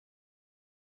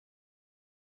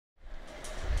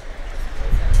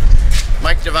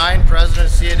Devine, President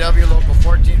of CAW Local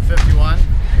 1451,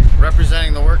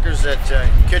 representing the workers at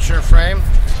Kitchener Frame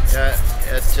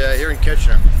here in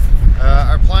Kitchener.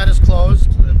 Our plant is closed.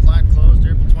 The plant closed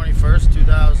April 21st,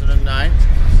 2009.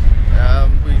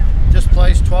 We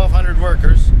displaced 1,200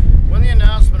 workers. When the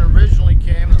announcement originally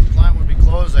came that the plant would be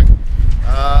closing,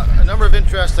 a number of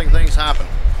interesting things happened.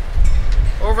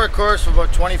 Over a course of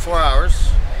about 24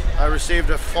 hours, I received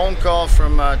a phone call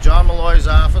from John Malloy's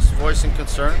office voicing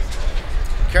concern,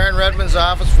 Karen Redmond's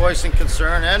office voicing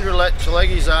concern, Andrew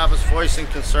Chaleghi's office voicing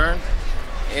concern,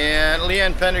 and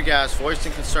Leanne Pendergast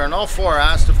voicing concern. All four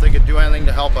asked if they could do anything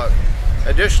to help out.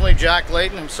 Additionally, Jack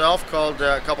Layton himself called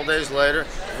a couple days later,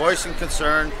 voicing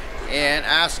concern and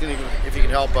asking if he could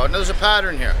help out. And there's a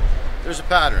pattern here. There's a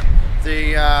pattern.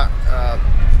 We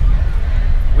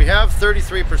have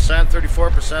 33%,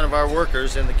 34% of our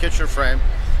workers in the Kitchener Frame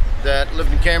that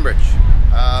lived in Cambridge.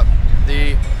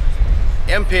 The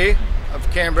MP of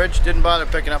Cambridge didn't bother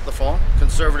picking up the phone,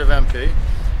 Conservative MP.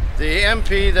 The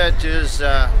MP that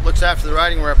looks after the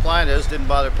riding where our plant is didn't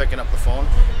bother picking up the phone,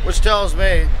 which tells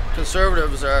me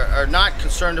Conservatives are not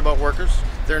concerned about workers.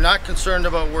 They're not concerned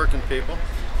about working people.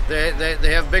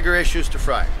 They have bigger issues to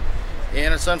fry.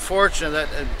 And it's unfortunate that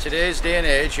in today's day and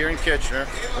age here in Kitchener,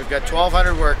 we've got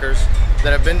 1,200 workers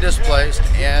that have been displaced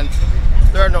and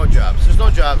there are no jobs. There's no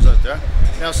jobs out there.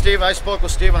 Now, Steve, I spoke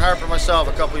with Stephen Harper myself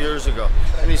a couple years ago,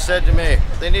 and he said to me,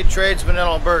 they need tradesmen in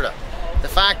Alberta. The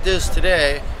fact is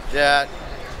today that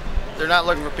they're not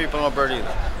looking for people in Alberta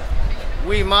either.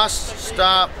 We must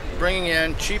stop bringing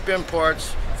in cheap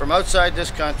imports from outside this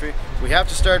country. We have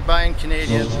to start buying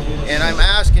Canadian, and I'm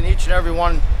asking each and every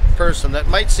one person that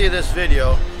might see this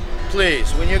video,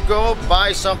 please, when you go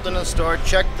buy something in the store,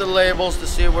 check the labels to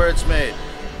see where it's made.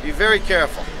 Be very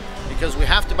careful, because we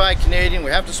have to buy Canadian,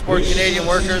 we have to support Canadian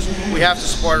workers, we have to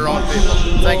support our own people.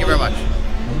 Thank you very much.